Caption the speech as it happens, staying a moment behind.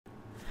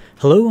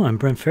Hello, I'm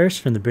Brent Farris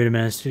from the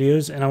Beta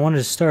Studios, and I wanted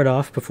to start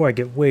off, before I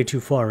get way too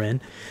far in,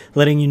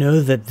 letting you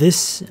know that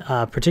this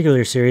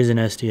particular series in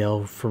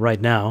SDL, for right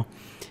now,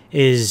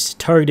 is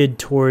targeted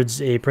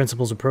towards a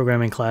Principles of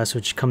Programming class,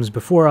 which comes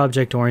before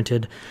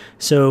Object-Oriented,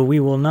 so we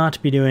will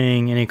not be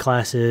doing any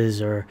classes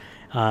or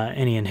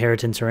any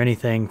inheritance or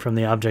anything from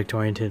the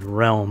Object-Oriented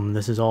realm.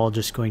 This is all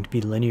just going to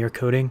be linear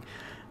coding,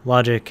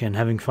 logic, and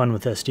having fun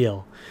with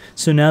SDL.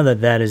 So now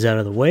that that is out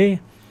of the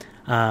way,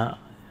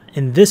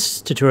 in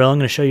this tutorial, I'm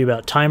going to show you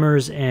about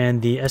timers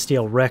and the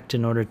SDL rect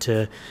in order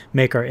to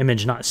make our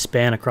image not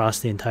span across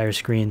the entire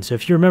screen. So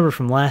if you remember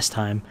from last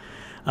time,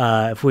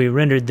 if we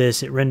rendered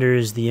this, it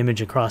renders the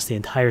image across the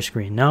entire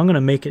screen. Now I'm going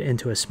to make it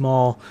into a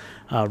small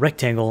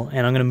rectangle,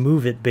 and I'm going to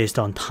move it based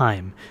on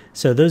time.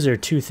 So those are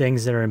two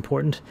things that are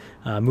important,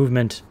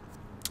 movement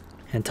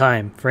and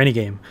time for any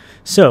game.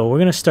 So we're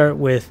going to start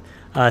with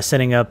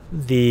setting up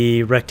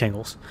the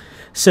rectangles.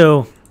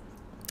 So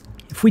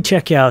if we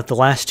check out the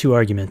last two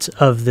arguments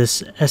of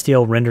this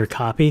SDL render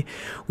copy,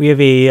 we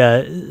have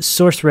a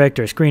source rect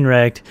or screen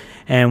rect,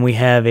 and we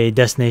have a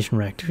destination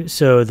rect.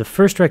 So the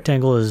first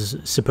rectangle is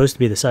supposed to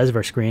be the size of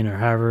our screen, or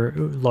however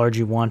large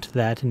you want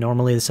that.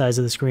 Normally the size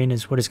of the screen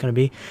is what it's going to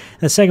be.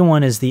 And the second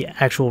one is the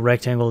actual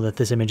rectangle that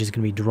this image is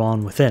going to be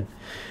drawn within.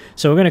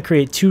 So we're going to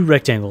create two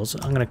rectangles.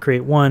 I'm going to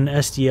create one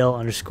SDL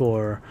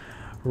underscore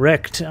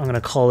rect. I'm going to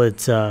call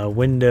it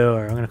window,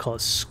 or I'm going to call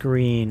it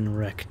screen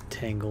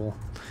rectangle.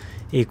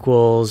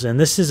 Equals, and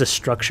this is a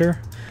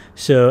structure,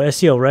 so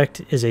SDL rect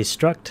is a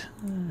struct.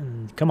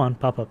 Come on,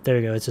 pop up, there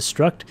you go. It's a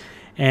struct,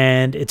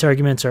 and its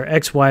arguments are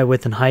x, y,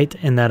 width, and height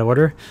in that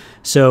order.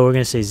 So we're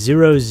going to say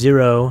 0,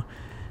 0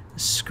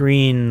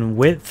 screen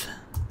width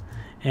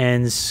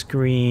and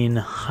screen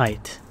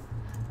height,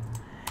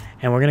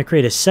 and we're going to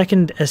create a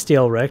second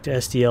SDL rect,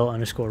 SDL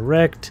underscore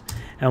rect,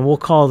 and we'll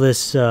call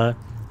this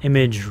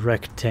image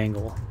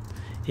rectangle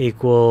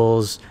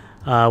equals,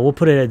 we'll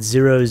put it at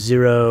 0,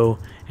 0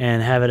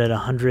 and have it at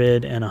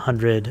 100 and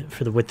 100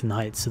 for the width and the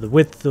height. So the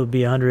width will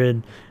be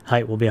 100,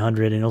 height will be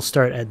 100, and it'll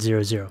start at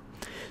 0, 0.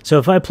 So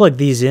if I plug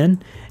these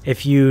in,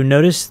 if you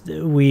notice,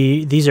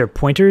 these are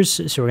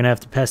pointers, so we're going to have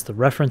to pass the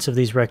reference of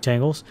these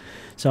rectangles.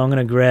 So I'm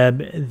going to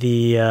grab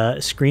the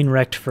screen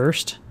rect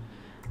first,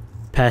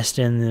 pass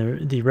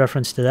in the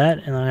reference to that,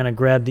 and I'm going to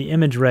grab the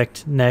image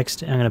rect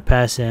next, and I'm going to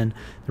pass in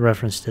the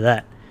reference to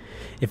that.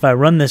 If I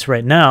run this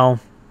right now,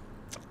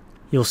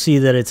 you'll see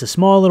that it's a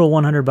small little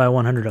 100 by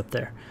 100 up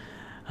there.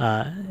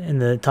 In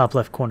the top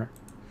left corner.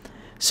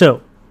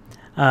 So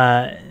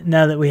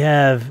now that we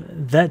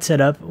have that set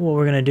up, what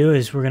we're going to do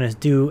is we're going to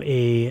do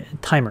a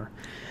timer.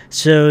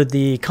 So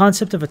the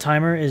concept of a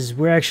timer is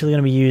we're actually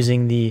going to be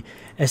using the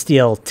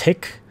SDL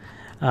tick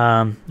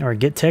or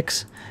get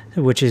ticks,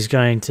 which is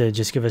going to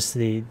just give us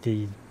the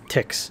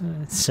ticks.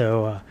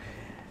 So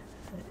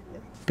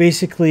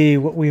basically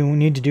what we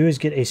need to do is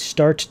get a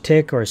start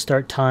tick or a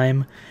start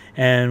time,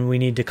 and we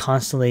need to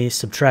constantly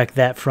subtract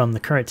that from the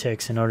current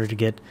ticks in order to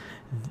get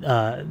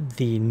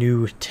the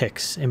new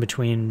ticks in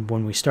between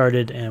when we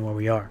started and where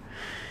we are.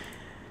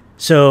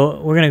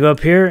 So we're going to go up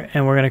here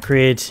and we're going to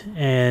create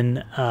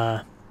an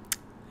a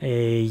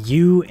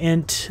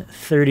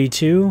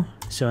uint32,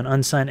 so an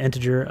unsigned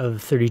integer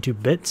of 32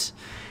 bits,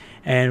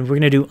 and we're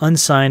going to do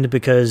unsigned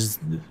because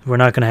we're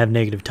not going to have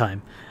negative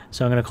time.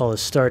 So I'm going to call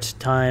this start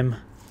time,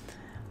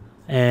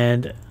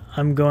 and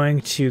I'm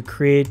going to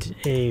create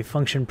a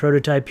function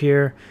prototype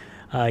here,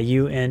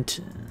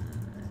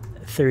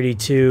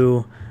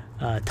 uint32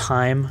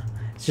 time.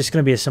 It's just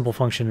going to be a simple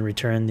function to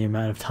return the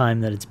amount of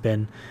time that it's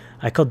been.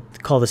 I could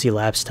call this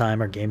elapsed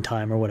time or game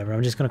time or whatever.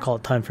 I'm just going to call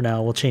it time for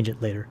now. We'll change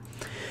it later.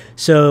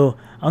 So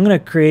I'm going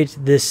to create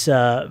this,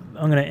 I'm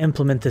going to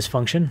implement this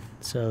function.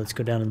 So let's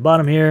go down to the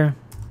bottom here.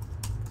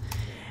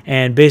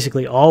 And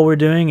basically all we're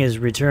doing is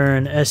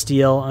return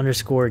SDL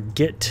underscore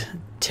get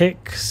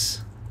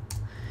ticks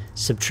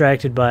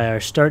subtracted by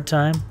our start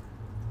time.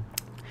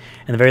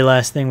 And the very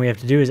last thing we have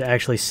to do is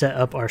actually set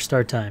up our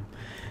start time.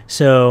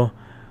 So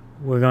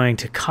we're going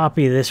to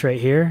copy this right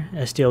here,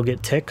 SDL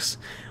get ticks.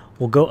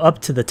 We'll go up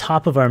to the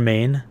top of our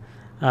main.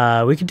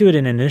 We could do it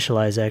in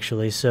initialize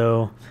actually.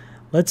 So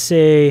let's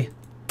say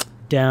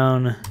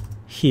down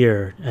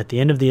here at the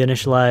end of the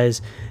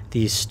initialize,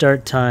 the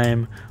start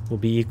time will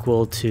be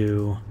equal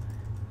to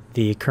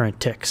the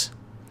current ticks.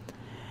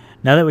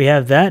 Now that we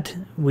have that,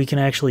 we can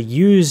actually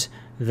use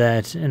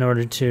that in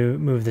order to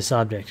move this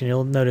object. And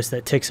you'll notice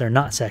that ticks are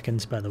not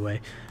seconds, by the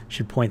way.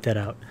 Should point that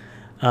out.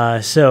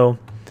 So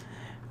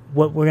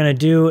what we're going to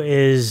do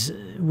is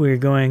we're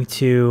going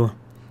to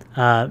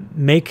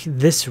make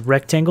this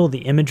rectangle, the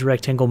image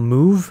rectangle,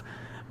 move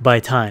by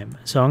time.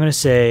 So I'm going to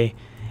say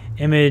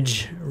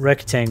image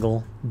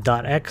rectangle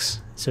dot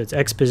x, so its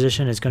x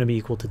position is going to be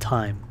equal to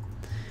time.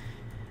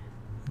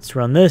 Let's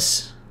run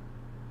this,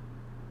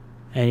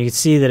 and you can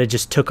see that it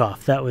just took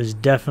off. That was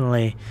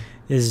definitely,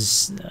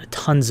 there's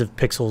tons of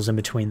pixels in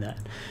between that.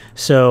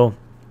 So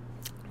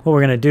what we're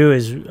going to do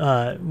is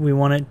we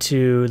want it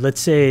to, let's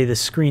say the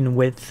screen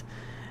width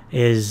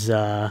is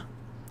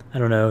I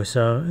don't know,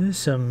 so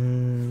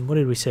some, what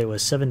did we say it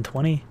was,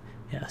 720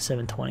 Yeah,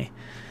 720.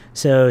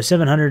 So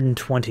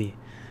 720.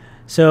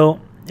 So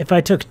if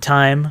I took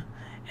time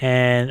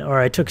or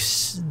I took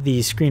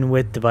the screen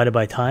width divided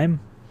by time,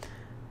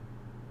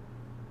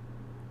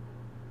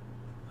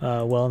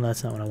 well,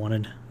 that's not what I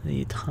wanted.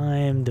 The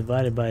time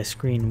divided by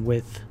screen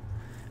width,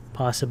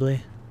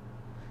 possibly.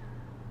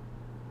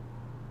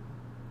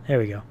 There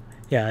we go.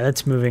 Yeah,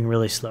 that's moving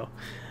really slow.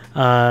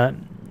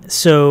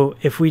 So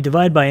if we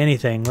divide by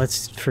anything,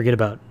 let's forget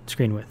about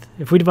screen width.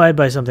 If we divide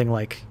by something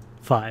like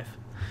 5,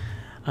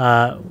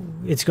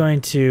 it's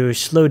going to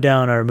slow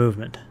down our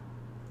movement.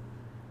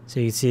 So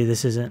you can see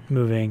this isn't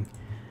moving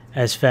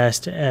as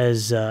fast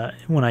as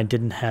when I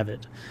didn't have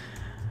it.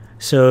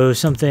 So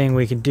something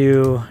we can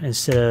do,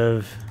 instead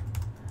of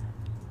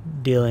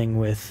dealing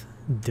with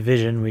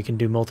division, we can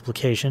do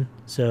multiplication.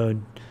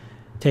 So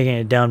taking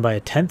it down by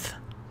 1/10.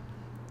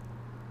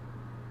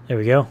 There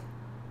we go.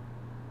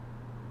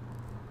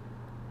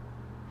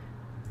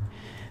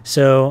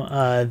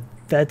 So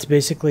that's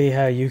basically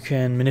how you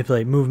can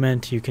manipulate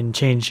movement. You can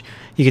change,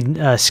 you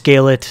can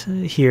scale it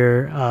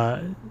here,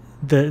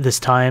 this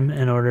time,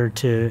 in order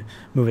to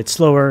move it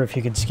slower, if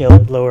you can scale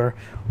it lower,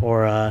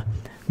 or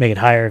make it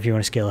higher if you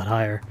want to scale it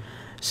higher.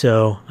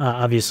 So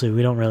obviously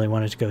we don't really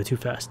want it to go too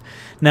fast.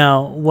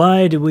 Now,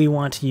 why do we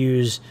want to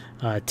use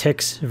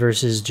ticks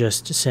versus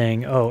just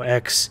saying, oh,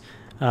 x,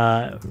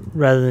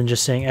 rather than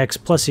just saying x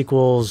plus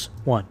equals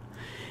 1?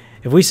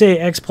 If we say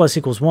x plus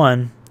equals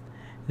 1,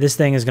 this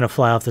thing is going to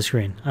fly off the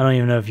screen. I don't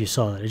even know if you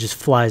saw that. It just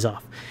flies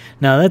off.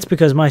 Now, that's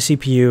because my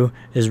CPU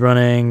is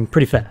running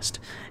pretty fast,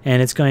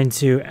 and it's going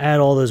to add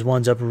all those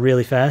ones up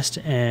really fast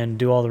and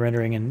do all the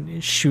rendering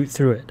and shoot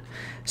through it.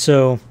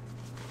 So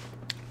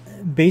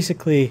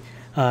basically,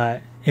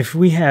 if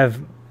we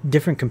have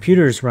different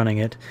computers running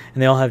it,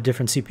 and they all have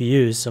different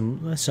CPUs,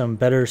 some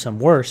better, some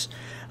worse,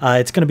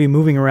 it's going to be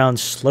moving around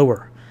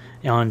slower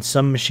on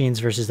some machines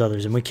versus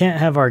others. And we can't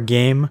have our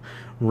game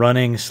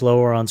running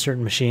slower on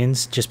certain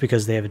machines just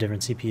because they have a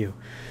different CPU.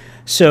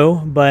 So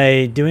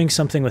by doing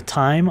something with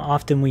time,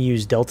 often we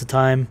use delta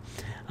time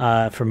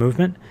for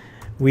movement,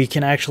 we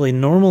can actually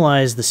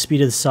normalize the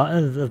speed of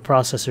the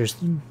processors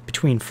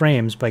between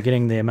frames by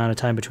getting the amount of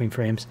time between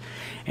frames,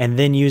 and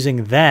then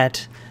using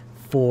that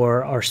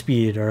for our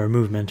speed or our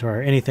movement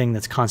or anything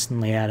that's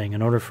constantly adding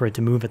in order for it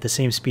to move at the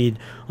same speed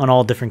on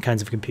all different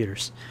kinds of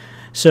computers.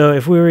 So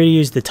if we were to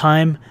use the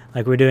time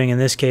like we're doing in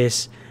this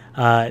case,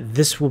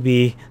 this will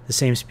be the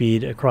same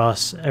speed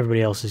across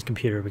everybody else's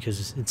computer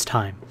because it's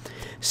time.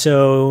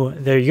 So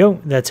there you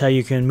go. That's how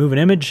you can move an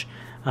image.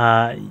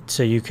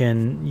 So you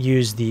can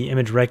use the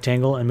image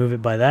rectangle and move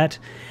it by that.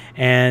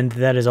 And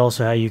that is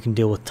also how you can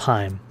deal with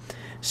time.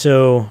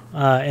 So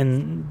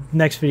in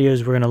next videos,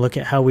 we're going to look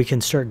at how we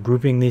can start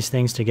grouping these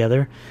things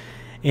together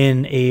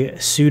in a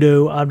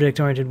pseudo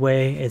object-oriented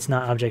way. It's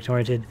not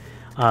object-oriented,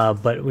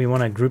 but we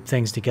want to group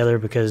things together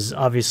because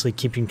obviously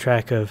keeping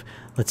track of,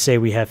 let's say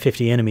we have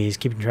 50 enemies,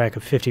 keeping track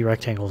of 50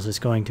 rectangles is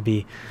going to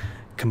be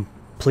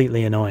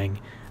completely annoying.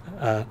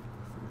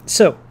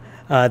 So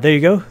there you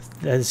go.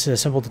 That's a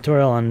simple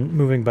tutorial on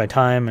moving by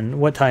time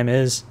and what time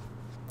is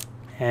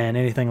and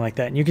anything like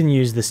that. And you can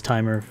use this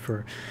timer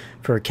for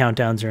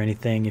countdowns or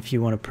anything. If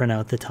you want to print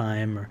out the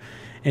time or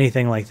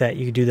anything like that,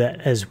 you can do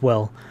that as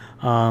well.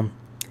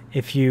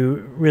 If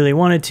you really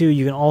wanted to,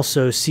 you can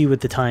also see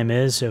what the time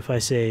is. So if I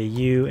say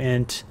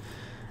uint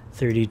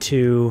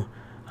 32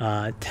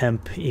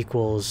 temp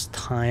equals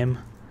time,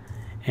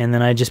 and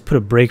then I just put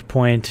a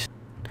breakpoint.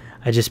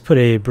 I just put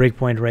a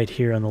breakpoint right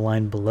here on the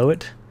line below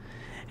it,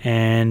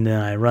 and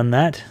then I run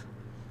that,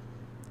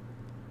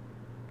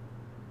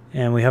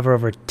 and we hover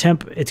over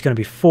temp. It's going to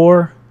be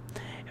 4.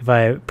 If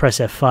I press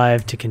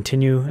F5 to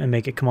continue and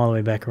make it come all the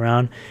way back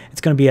around, it's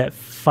going to be at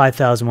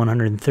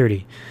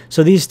 5,130.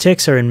 So these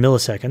ticks are in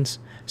milliseconds.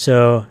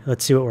 So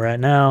let's see what we're at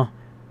now.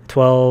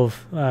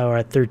 12, we're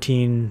at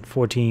 13,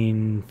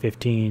 14,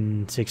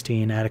 15,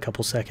 16, add a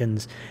couple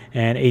seconds,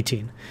 and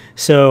 18.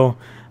 So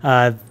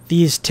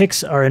these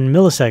ticks are in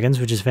milliseconds,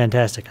 which is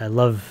fantastic. I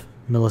love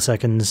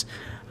milliseconds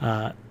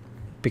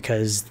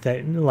because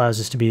that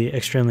allows us to be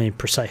extremely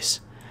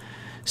precise.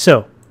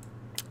 So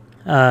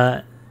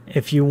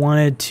if you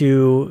wanted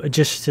to,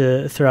 just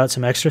to throw out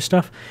some extra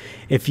stuff,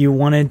 if you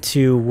wanted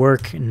to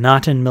work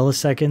not in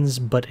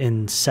milliseconds but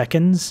in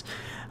seconds,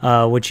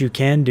 what you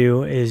can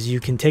do is you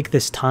can take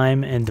this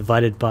time and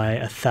divide it by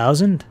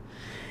 1,000,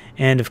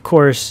 and of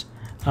course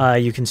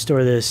you can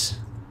store this,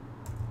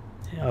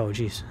 oh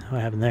geez, what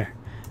happened there?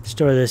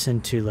 Store this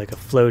into like a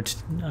float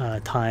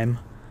time,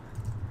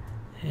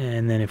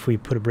 and then if we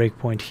put a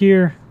breakpoint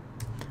here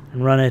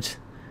and run it,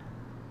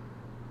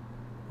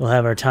 we'll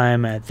have our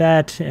time at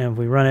that, and if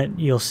we run it,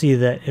 you'll see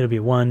that it'll be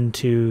 1,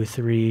 2,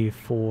 3,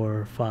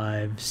 4,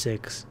 5,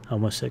 6,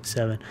 almost 6,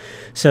 7.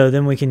 So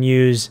then we can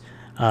use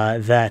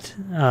the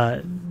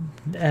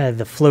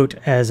float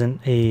as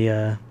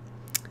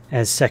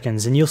as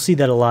seconds, and you'll see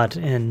that a lot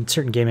in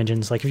certain game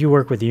engines. Like if you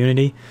work with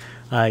Unity,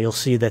 you'll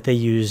see that they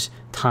use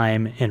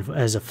time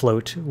as a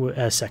float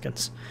as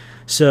seconds.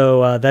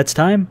 So that's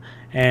time,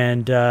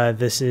 and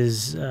that's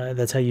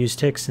how you use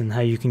ticks and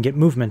how you can get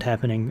movement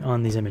happening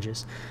on these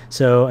images.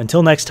 So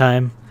until next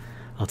time,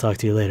 I'll talk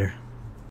to you later.